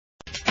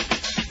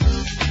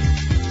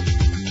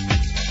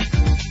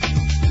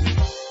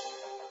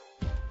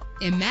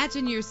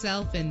Imagine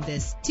yourself in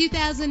this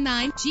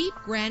 2009 Jeep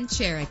Grand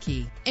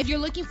Cherokee. If you're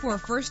looking for a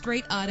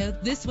first-rate auto,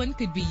 this one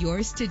could be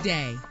yours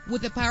today.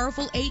 With a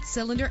powerful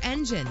 8-cylinder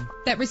engine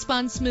that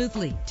responds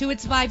smoothly to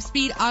its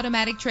 5-speed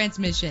automatic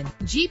transmission,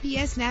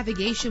 GPS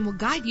navigation will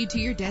guide you to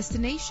your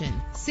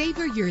destination.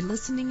 Savor your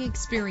listening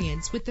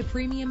experience with the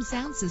premium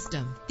sound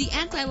system. The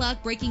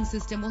anti-lock braking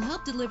system will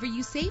help deliver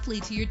you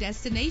safely to your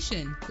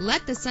destination.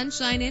 Let the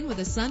sunshine in with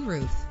a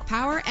sunroof.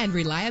 Power and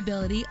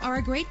reliability are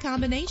a great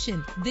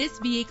combination. This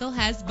vehicle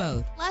has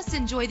both. Plus,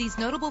 enjoy these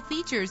notable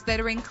features that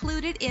are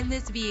included in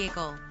this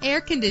vehicle: air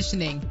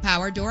conditioning,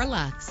 power door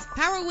locks,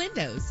 power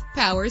windows,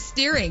 power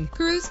steering,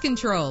 cruise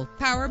control,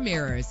 power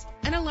mirrors,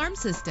 an alarm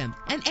system,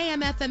 an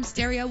AM/FM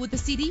stereo with a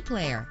CD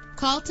player.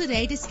 Call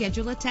today to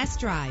schedule a test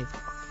drive.